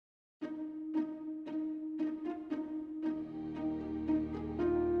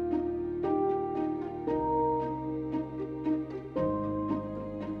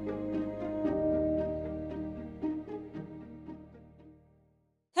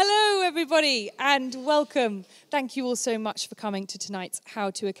everybody, and welcome. Thank you all so much for coming to tonight's How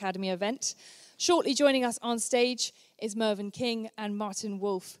to Academy event. Shortly joining us on stage is Mervyn King and Martin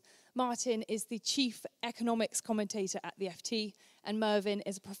Wolf. Martin is the Chief Economics Commentator at the FT, and Mervyn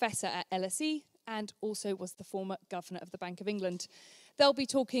is a professor at LSE and also was the former Governor of the Bank of England. They'll be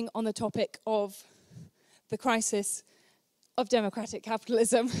talking on the topic of the crisis of democratic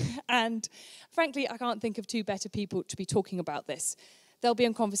capitalism, and frankly, I can't think of two better people to be talking about this. They'll be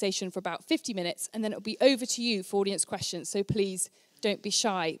in conversation for about 50 minutes, and then it'll be over to you for audience questions, so please don't be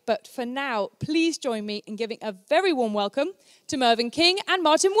shy. But for now, please join me in giving a very warm welcome to Mervyn King and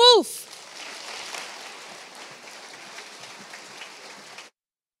Martin Wolf.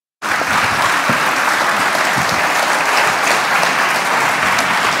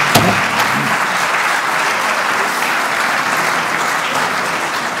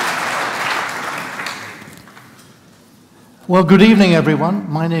 Well, good evening, everyone.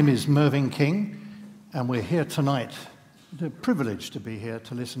 My name is Mervyn King, and we're here tonight, the privilege to be here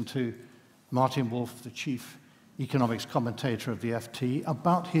to listen to Martin Wolf, the Chief Economics Commentator of the FT,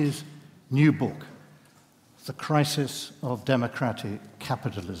 about his new book, The Crisis of Democratic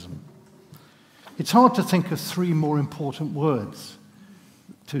Capitalism. It's hard to think of three more important words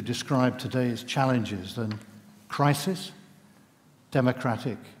to describe today's challenges than crisis,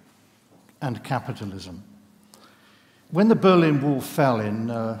 democratic, and capitalism. When the Berlin Wall fell in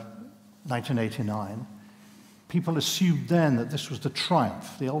 1989, people assumed then that this was the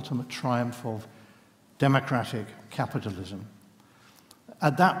triumph, the ultimate triumph of democratic capitalism.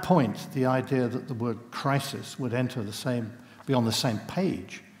 At that point, the idea that the word crisis would be on the same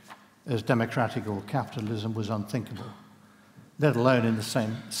page as democratic or capitalism was unthinkable, let alone in the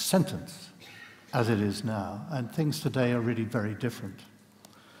same sentence as it is now. And things today are really very different.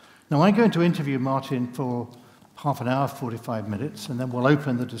 Now, I'm going to interview Martin for half an hour, 45 minutes, and then we'll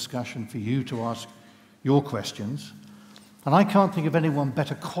open the discussion for you to ask your questions. And I can't think of anyone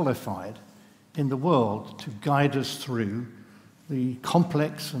better qualified in the world to guide us through the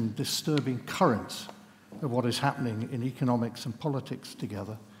complex and disturbing currents of what is happening in economics and politics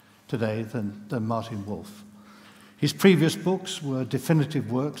together today than Martin Wolf. His previous books were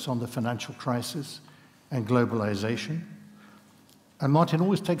definitive works on the financial crisis and globalization. And Martin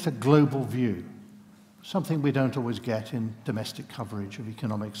always takes a global view, something we don't always get in domestic coverage of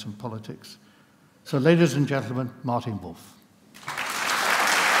economics and politics. So, ladies and gentlemen, Martin Wolf.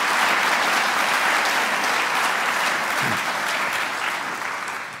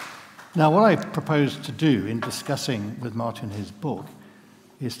 Now, what I propose to do in discussing with Martin his book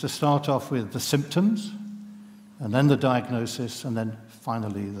is to start off with the symptoms, and then the diagnosis, and then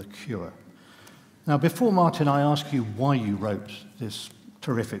finally the cure. Now, before, Martin, I ask you why you wrote this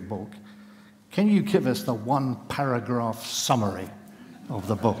terrific book, can you give us the one-paragraph summary of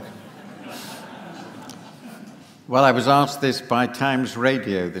the book? Well, I was asked this by Times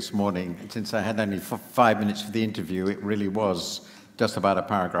Radio this morning. Since I had only 5 minutes for the interview, it really was just about a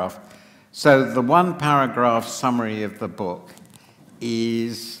paragraph. So the one-paragraph summary of the book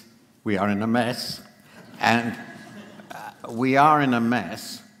is we are in a mess, and we are in a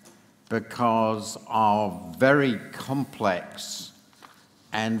mess because of very complex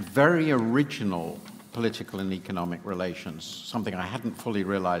and very original political and economic relations, something I hadn't fully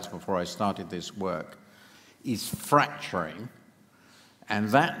realized before I started this work, is fracturing. And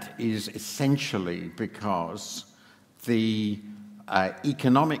that is essentially because the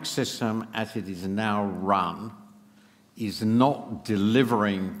economic system as it is now run is not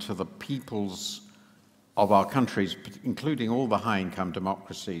delivering to the peoples of our countries, including all the high-income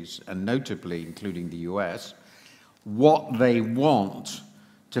democracies, and notably including the US, what they want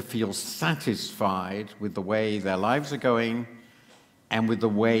to feel satisfied with the way their lives are going and with the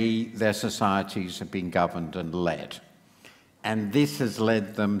way their societies have been governed and led. And this has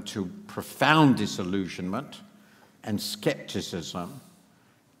led them to profound disillusionment and skepticism,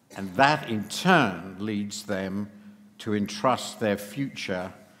 and that in turn leads them to entrust their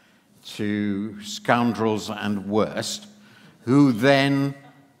future to scoundrels and worse, who then,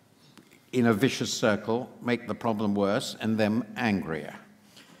 in a vicious circle, make the problem worse and them angrier.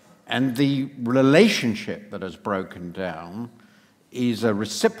 And the relationship that has broken down is a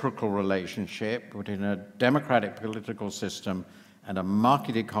reciprocal relationship between a democratic political system and a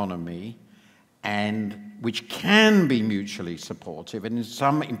market economy, and which can be mutually supportive, and in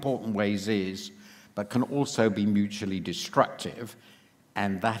some important ways is, but can also be mutually destructive.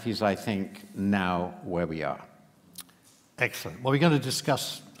 And that is, I think, now where we are. Excellent. Well, we're going to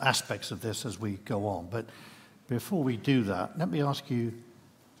discuss aspects of this as we go on, but before we do that, let me ask you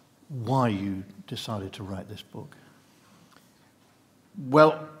why you decided to write this book.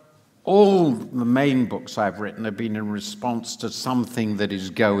 Well, all the main books I've written have been in response to something that is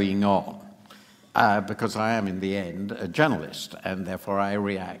going on, because I am, in the end, a journalist, and therefore I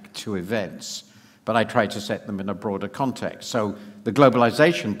react to events. But I try to set them in a broader context. So the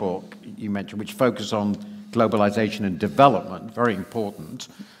globalization book you mentioned, which focused on globalization and development, very important,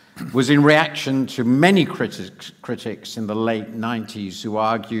 was in reaction to many critics in the late 90s who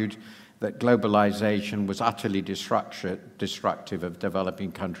argued that globalization was utterly destructive of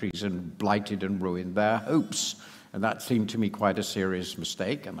developing countries and blighted and ruined their hopes. And that seemed to me quite a serious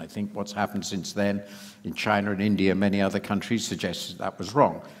mistake. And I think what's happened since then in China and India and many other countries suggests that was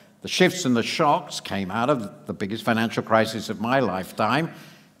wrong. The shifts and the shocks came out of the biggest financial crisis of my lifetime.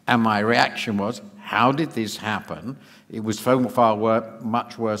 And my reaction was, how did this happen? It was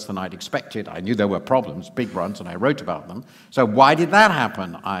much worse than I'd expected. I knew there were problems, big ones, and I wrote about them. So why did that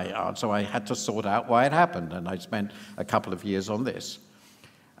happen? So I had to sort out why it happened, and I spent a couple of years on this.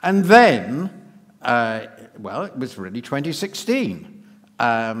 And then, well, it was really 2016.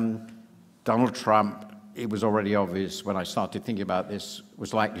 Donald Trump, it was already obvious when I started thinking about this,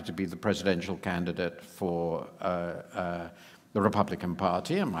 was likely to be the presidential candidate for the Republican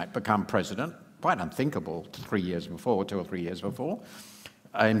Party and might become president. Quite unthinkable 3 years before, 2 or 3 years before.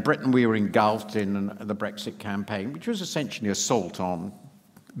 In Britain, we were engulfed in the Brexit campaign, which was essentially an assault on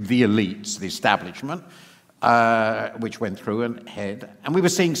the elites, the establishment, which went through and ahead. And we were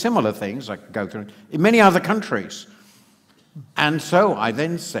seeing similar things, I could go through, in many other countries. And so I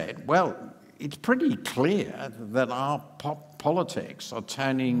then said, well, it's pretty clear that our politics are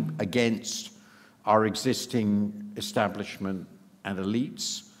turning against our existing establishment and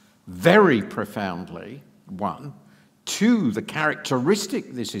elites very profoundly, one. Two, the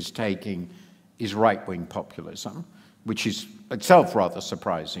characteristic this is taking is right-wing populism, which is itself rather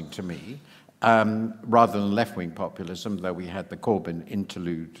surprising to me, rather than left-wing populism, though we had the Corbyn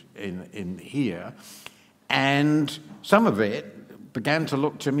interlude in here. And some of it began to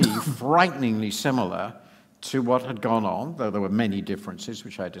look to me frighteningly similar to what had gone on, though there were many differences,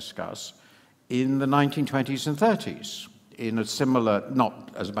 which I discuss, in the 1920s and 30s. In a similar,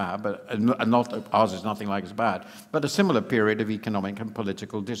 not as bad, but ours is nothing like as bad, but a similar period of economic and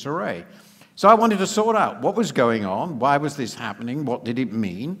political disarray. So I wanted to sort out what was going on, why was this happening, what did it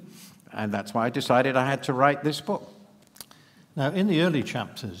mean, and that's why I decided I had to write this book. Now, in the early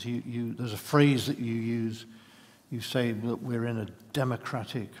chapters, there's a phrase that you use. You say that we're in a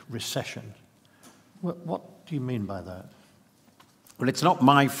democratic recession. What do you mean by that? Well, it's not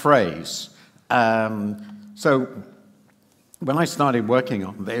my phrase. So when I started working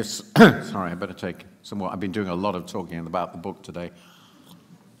on this, sorry, I better take some more. I've been doing a lot of talking about the book today.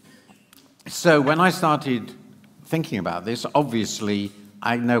 So when I started thinking about this, obviously,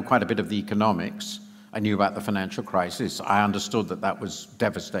 I know quite a bit of the economics. I knew about the financial crisis. I understood that that was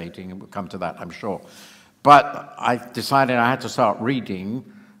devastating, and we'll come to that, I'm sure. But I decided I had to start reading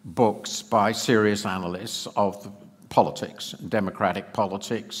books by serious analysts of politics, democratic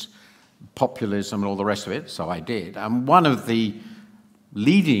politics, populism, and all the rest of it, so I did. And one of the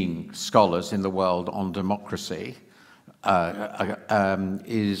leading scholars in the world on democracy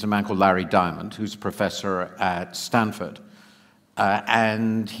is a man called Larry Diamond, who's a professor at Stanford.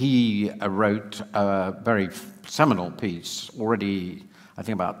 And he wrote a very seminal piece, already, I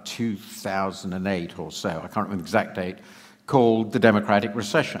think, about 2008 or so, I can't remember the exact date, called The Democratic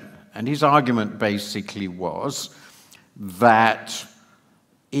Recession. And his argument basically was that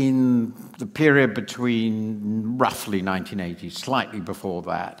in the period between roughly 1980, slightly before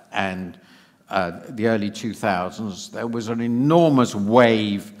that, and the early 2000s, there was an enormous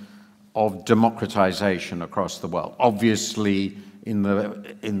wave of democratization across the world. Obviously, in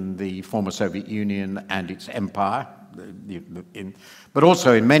the former Soviet Union and its empire, but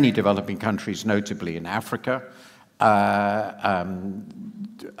also in many developing countries, notably in Africa,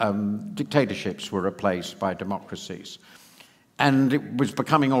 dictatorships were replaced by democracies. And it was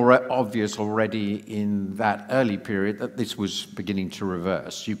becoming obvious already in that early period that this was beginning to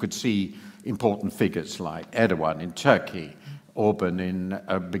reverse. You could see important figures like Erdogan in Turkey, Orban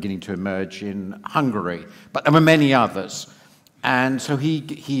beginning to emerge in Hungary, but there were many others. And so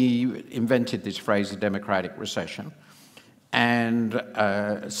he invented this phrase, the democratic recession. And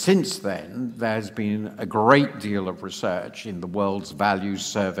since then, there's been a great deal of research in the world's values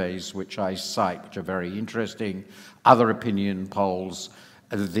surveys, which I cite, which are very interesting, other opinion polls,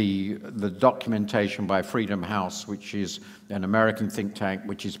 the documentation by Freedom House, which is an American think tank,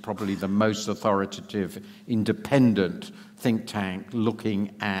 which is probably the most authoritative, independent think tank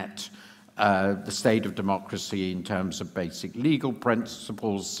looking at the state of democracy in terms of basic legal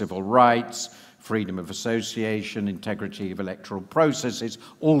principles, civil rights, freedom of association, integrity of electoral processes,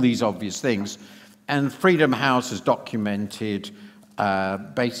 all these obvious things. And Freedom House has documented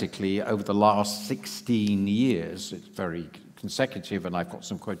basically over the last 16 years, it's very consecutive, and I've got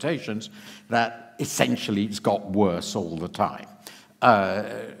some quotations, that essentially it's got worse all the time.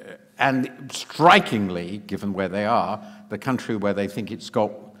 And strikingly, given where they are, the country where they think it's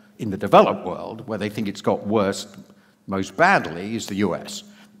got, in the developed world, where they think it's got worse most badly is the US,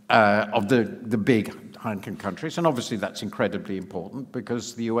 of the big hydrogen countries. And obviously that's incredibly important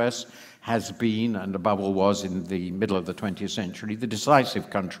because the US has been, and above all was in the middle of the 20th century, the decisive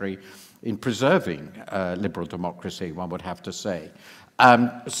country in preserving liberal democracy, one would have to say.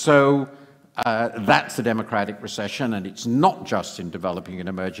 So that's a democratic recession, and it's not just in developing and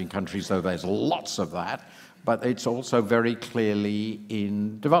emerging countries, though there's lots of that, but it's also very clearly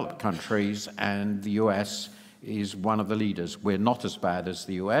in developed countries, and the US is one of the leaders. We're not as bad as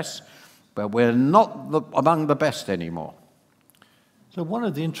the US, but we're not among the best anymore. So one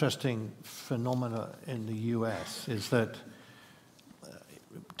of the interesting phenomena in the US is that,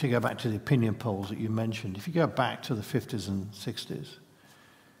 to go back to the opinion polls that you mentioned, if you go back to the 50s and 60s,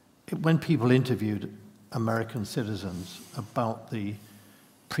 when people interviewed American citizens about the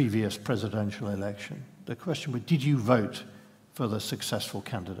previous presidential election, the question was, did you vote for the successful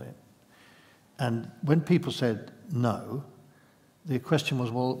candidate? And when people said no, the question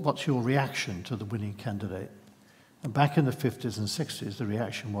was, well, what's your reaction to the winning candidate? And back in the 50s and 60s, the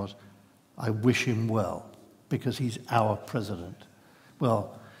reaction was, I wish him well, because he's our president.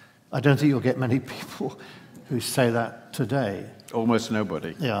 Well, I don't think you'll get many people who say that today. Almost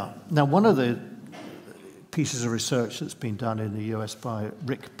nobody. Yeah. Now, one of the pieces of research that's been done in the US by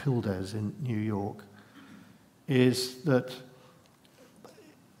Rick Pildes in New York is that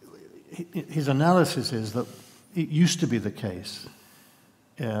his analysis is that it used to be the case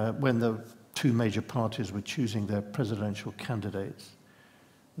when the two major parties were choosing their presidential candidates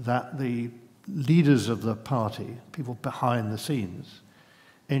that the leaders of the party, people behind the scenes,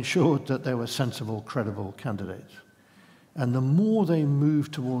 ensured that there were sensible, credible candidates. And the more they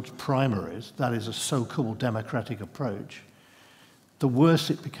moved towards primaries, that is a so-called democratic approach, the worse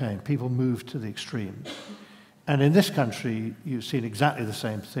it became. People moved to the extremes. And in this country, you've seen exactly the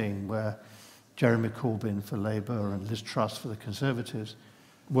same thing, where Jeremy Corbyn for Labour and Liz Truss for the Conservatives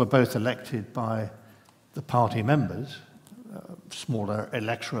were both elected by the party members, smaller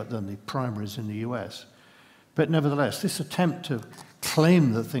electorate than the primaries in the US. But nevertheless, this attempt to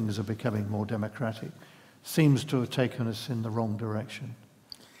claim that things are becoming more democratic seems to have taken us in the wrong direction.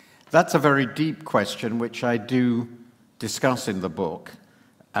 That's a very deep question, which I do discuss in the book,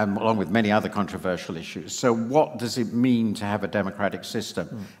 along with many other controversial issues. So what does it mean to have a democratic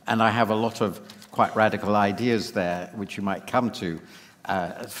system? And I have a lot of quite radical ideas there, which you might come to,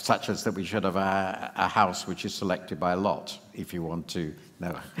 such as that we should have a house which is selected by lot, if you want to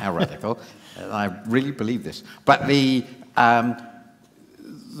know how radical. I really believe this. But the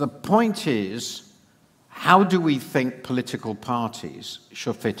point is, how do we think political parties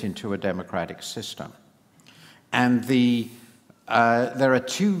should fit into a democratic system? And there are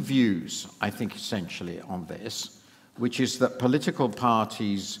two views, I think, essentially on this, which is that political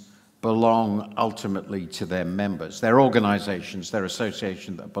parties belong ultimately to their members. They're organizations, they're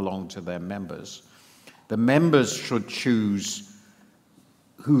associations that belong to their members. The members should choose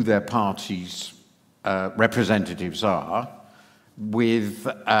who their party's representatives are,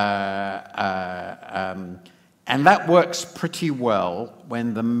 and that works pretty well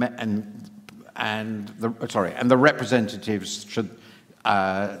when the representatives should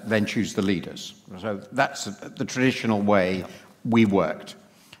then choose the leaders. So that's the traditional way we worked.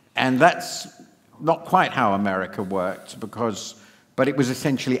 And that's not quite how America worked, but it was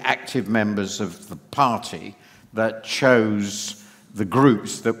essentially active members of the party that chose the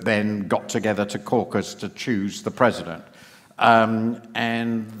groups that then got together to caucus to choose the president.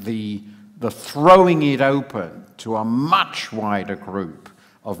 And the throwing it open to a much wider group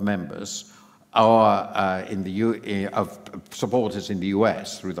of members of supporters in the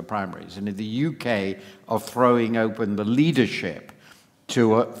US through the primaries, and in the UK of throwing open the leadership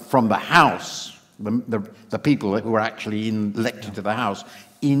from the House, the people who were actually elected to the House,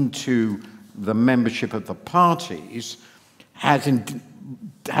 into the membership of the parties, had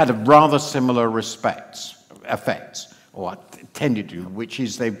a rather similar effects, or tended to, which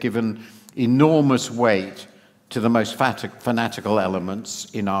is they've given enormous weight to the most fanatical elements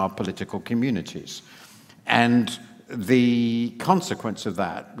in our political communities. And the consequence of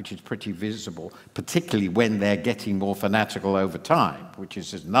that, which is pretty visible, particularly when they're getting more fanatical over time, which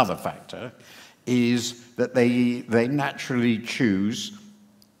is another factor, is that they naturally choose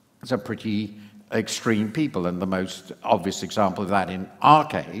some pretty extreme people. And the most obvious example of that in our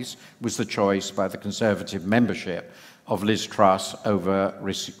case was the choice by the Conservative membership of Liz Truss over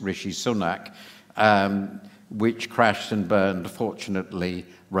Rishi Sunak, which crashed and burned, fortunately,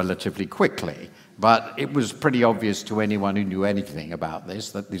 relatively quickly. But it was pretty obvious to anyone who knew anything about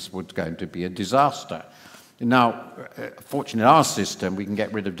this that this was going to be a disaster. Now, fortunately, in our system, we can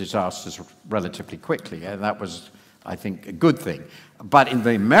get rid of disasters relatively quickly, and that was, I think, a good thing. But in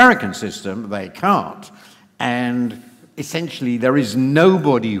the American system, they can't. And essentially, there is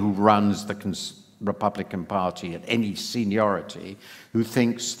nobody who runs the Republican Party at any seniority who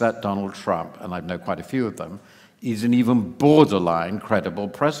thinks that Donald Trump, and I know quite a few of them, is an even borderline credible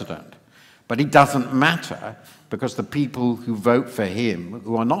president. But it doesn't matter, because the people who vote for him,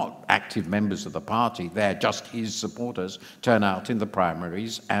 who are not active members of the party, they're just his supporters, turn out in the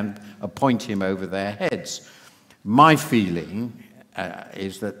primaries and appoint him over their heads. My feeling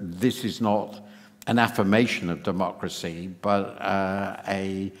is that this is not an affirmation of democracy, but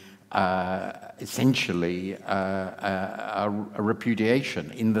essentially a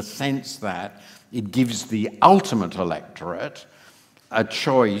repudiation, in the sense that it gives the ultimate electorate a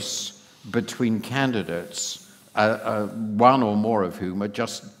choice between candidates, one or more of whom are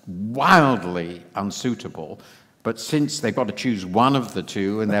just wildly unsuitable. But since they've got to choose one of the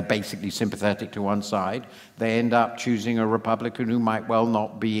two, and they're basically sympathetic to one side, they end up choosing a Republican who might well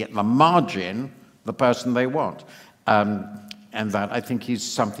not be at the margin the person they want. And that, I think, is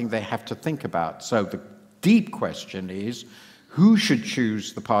something they have to think about. So the deep question is, who should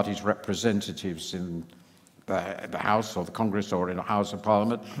choose the party's representatives in the House or the Congress or in a House of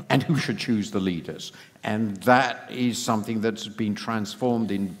Parliament, and who should choose the leaders? And that is something that's been transformed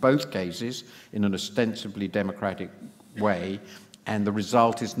in both cases in an ostensibly democratic way, and the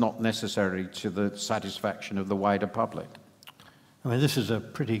result is not necessarily to the satisfaction of the wider public. I mean, this is a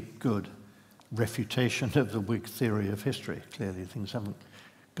pretty good refutation of the Whig theory of history. Clearly, things haven't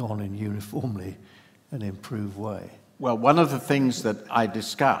gone in uniformly an improved way. Well, one of the things that I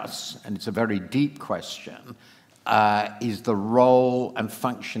discuss, and it's a very deep question, is the role and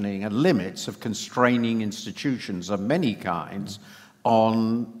functioning and limits of constraining institutions of many kinds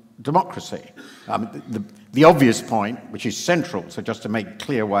on democracy. The obvious point, which is central, so just to make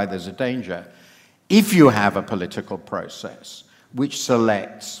clear why there's a danger, if you have a political process which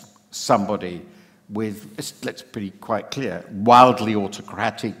selects somebody with, let's be quite clear, wildly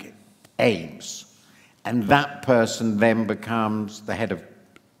autocratic aims, and that person then becomes the head of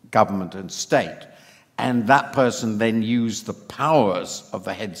government and state, and that person then used the powers of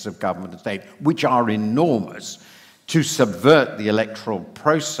the heads of government and state, which are enormous, to subvert the electoral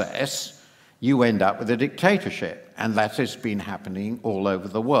process, you end up with a dictatorship. And that has been happening all over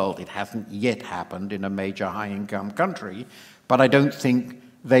the world. It hasn't yet happened in a major high-income country, but I don't think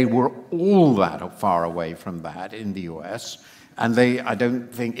they were all that far away from that in the US. And I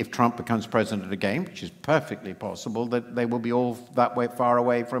don't think if Trump becomes president again, which is perfectly possible, that they will be all that way far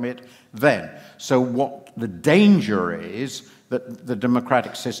away from it then. So what the danger is that the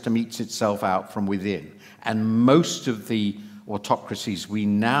democratic system eats itself out from within. And most of the autocracies we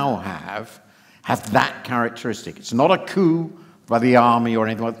now have that characteristic. It's not a coup by the army or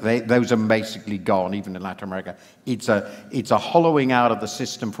anything like that. Those are basically gone, even in Latin America. It's a hollowing out of the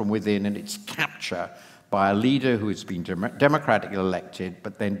system from within, and it's capture by a leader who has been democratically elected,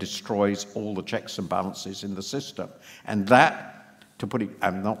 but then destroys all the checks and balances in the system. And that, to put it,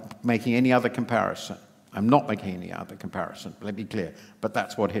 I'm not making any other comparison. I'm not making any other comparison, let me be clear, but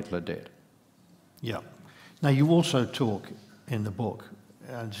that's what Hitler did. Yeah. Now, you also talk in the book,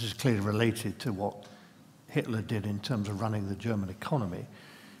 and this is clearly related to what Hitler did in terms of running the German economy.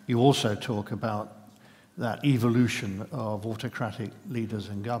 You also talk about that evolution of autocratic leaders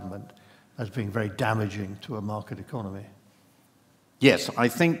in government as being very damaging to a market economy. Yes, I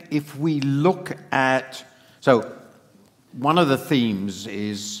think if we look at, so one of the themes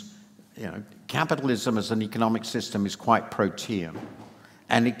is, capitalism as an economic system is quite protean,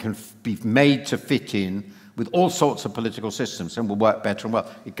 and it can be made to fit in with all sorts of political systems and will work better and well.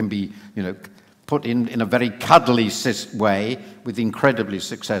 It can be, put in a very cuddly way with the incredibly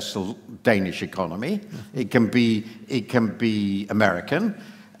successful Danish economy. It can be American,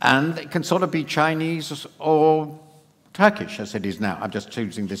 and it can sort of be Chinese or Turkish, as it is now. I'm just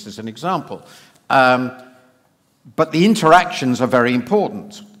choosing this as an example. But the interactions are very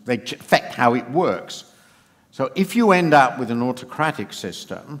important. They affect how it works. So if you end up with an autocratic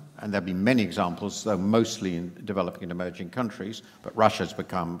system, and there'll be many examples, though mostly in developing and emerging countries, but Russia's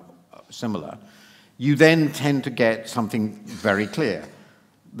become similar, you then tend to get something very clear.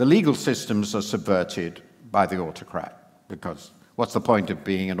 The legal systems are subverted by the autocrat because, What's the point of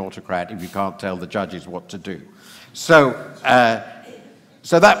being an autocrat if you can't tell the judges what to do? So,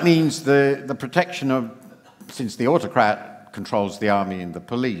 so that means the protection of, since the autocrat controls the army and the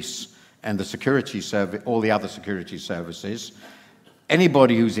police and the security service, all the other security services,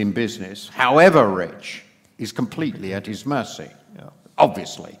 anybody who's in business, however rich, is completely at his mercy,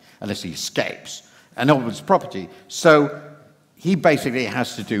 obviously, unless he escapes, and all his property. So he basically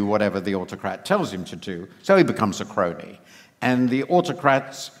has to do whatever the autocrat tells him to do, so he becomes a crony. And the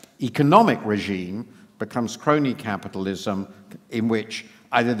autocrat's economic regime becomes crony capitalism, in which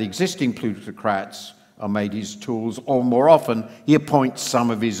either the existing plutocrats are made his tools, or more often, he appoints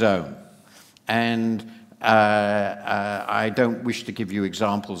some of his own. And I don't wish to give you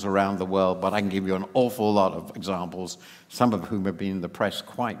examples around the world, but I can give you an awful lot of examples, some of whom have been in the press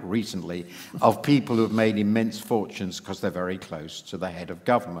quite recently, of people who have made immense fortunes because they're very close to the head of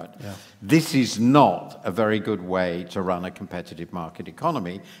government. Yeah. This is not a very good way to run a competitive market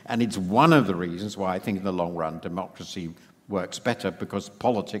economy, and it's one of the reasons why I think in the long run democracy works better, because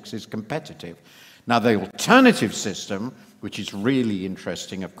politics is competitive. Now, the alternative system, which is really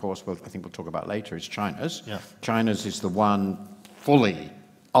interesting, of course, I think we'll talk about later, is China's. Yeah. China's is the one fully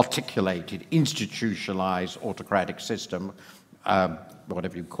articulated, institutionalized autocratic system,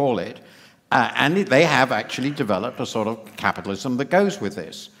 whatever you call it, and they have actually developed a sort of capitalism that goes with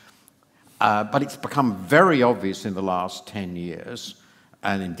this. But it's become very obvious in the last 10 years,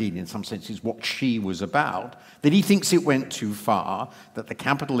 and indeed in some senses what Xi was about, that he thinks it went too far, that the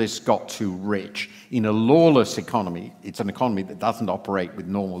capitalists got too rich in a lawless economy. It's an economy that doesn't operate with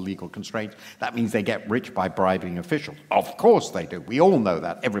normal legal constraints. That means they get rich by bribing officials. Of course they do. We all know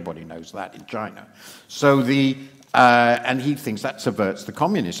that. Everybody knows that in China. So and he thinks that subverts the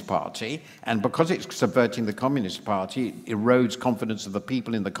Communist Party, and because it's subverting the Communist Party, it erodes confidence of the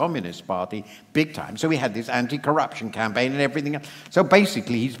people in the Communist Party big time. So we had this anti-corruption campaign and everything else. So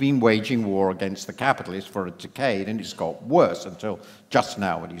basically he's been waging war against the capitalists for a decade, and it's got worse until just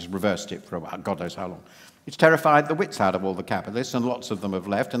now, when he's reversed it for about God knows how long. It's terrified the wits out of all the capitalists, and lots of them have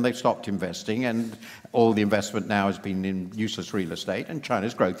left, and they've stopped investing, and all the investment now has been in useless real estate, and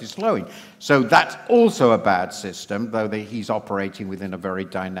China's growth is slowing. So that's also a bad system, though he's operating within a very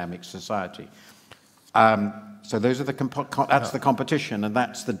dynamic society. So those are that's the competition, and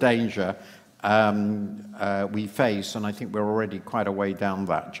that's the danger we face, and I think we're already quite a way down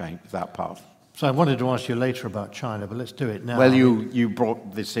that path. So I wanted to ask you later about China, but let's do it now. Well, you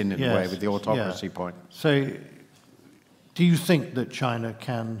brought this in a way with the autocracy point. So do you think that China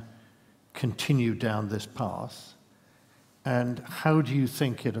can continue down this path? And how do you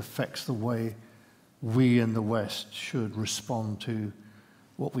think it affects the way we in the West should respond to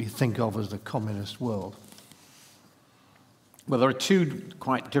what we think of as the communist world? Well, there are two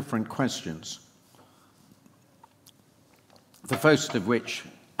quite different questions. The first of which,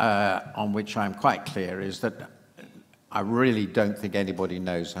 on which I'm quite clear, is that I really don't think anybody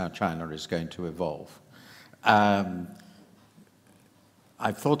knows how China is going to evolve. I've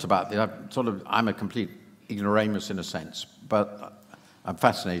thought about it. I'm a complete ignoramus in a sense, but I'm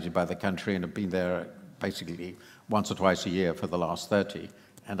fascinated by the country and have been there basically once or twice a year for the last 30,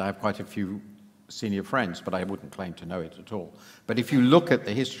 and I have quite a few senior friends, but I wouldn't claim to know it at all. But if you look at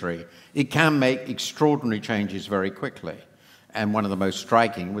the history, it can make extraordinary changes very quickly. And one of the most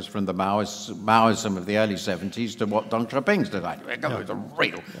striking was from the Maoism of the early 70s to what Deng Xiaoping's did. It was a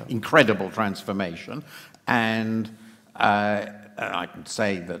real incredible transformation. And I can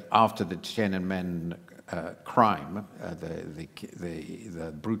say that after the Tiananmen crime,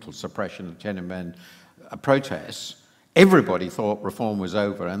 the brutal suppression of Tiananmen protests, everybody thought reform was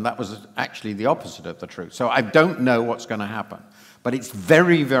over, and that was actually the opposite of the truth. So I don't know what's going to happen. But it's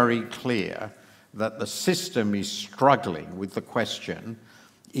very, very clear that the system is struggling with the question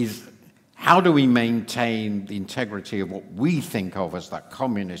is, how do we maintain the integrity of what we think of as that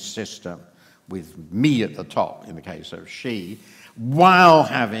communist system, with me at the top in the case of Xi, while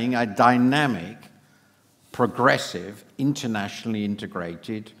having a dynamic, progressive, internationally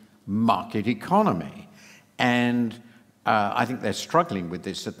integrated market economy? And I think they're struggling with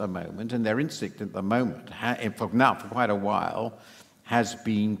this at the moment, and their instinct at the moment, for quite a while, has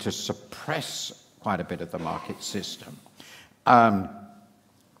been to suppress quite a bit of the market system.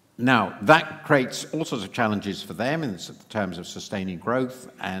 Now, that creates all sorts of challenges for them in terms of sustaining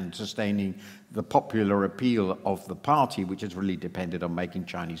growth and sustaining the popular appeal of the party, which is really dependent on making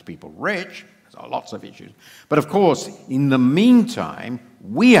Chinese people rich. There are lots of issues. But of course, in the meantime,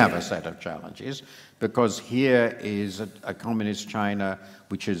 we have a set of challenges, because here is a communist China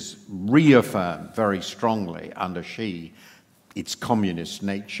which has reaffirmed very strongly under Xi its communist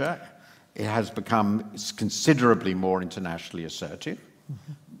nature. It has become considerably more internationally assertive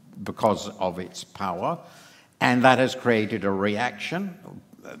because of its power, and that has created a reaction,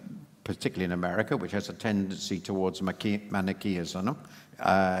 particularly in America, which has a tendency towards Manichaeism,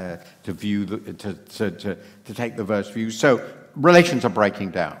 to take the verse view. So relations are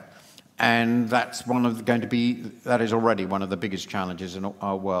breaking down, and that's that is already one of the biggest challenges in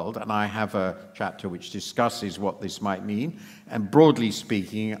our world. And I have a chapter which discusses what this might mean. And broadly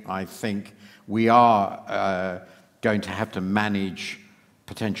speaking, I think we are going to have to manage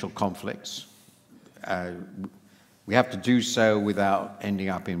potential conflicts. We have to do so without ending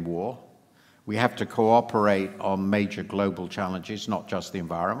up in war. We have to cooperate on major global challenges, not just the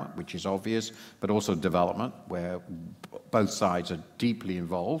environment, which is obvious, but also development, where both sides are deeply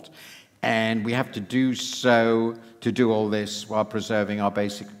involved. And we have to do so, to do all this while preserving our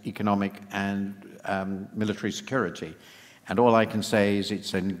basic economic and military security. And all I can say is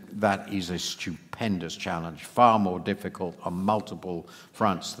that is a stupendous challenge, far more difficult on multiple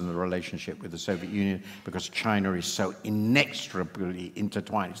fronts than the relationship with the Soviet Union, because China is so inextricably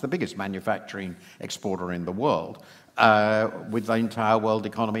intertwined. It's the biggest manufacturing exporter in the world with the entire world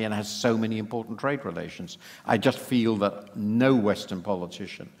economy, and has so many important trade relations. I just feel that no Western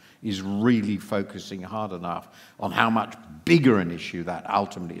politician is really focusing hard enough on how much bigger an issue that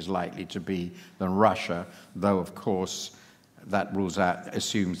ultimately is likely to be than Russia, though, of course, that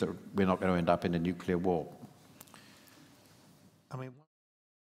assumes that we're not going to end up in a nuclear war. I mean,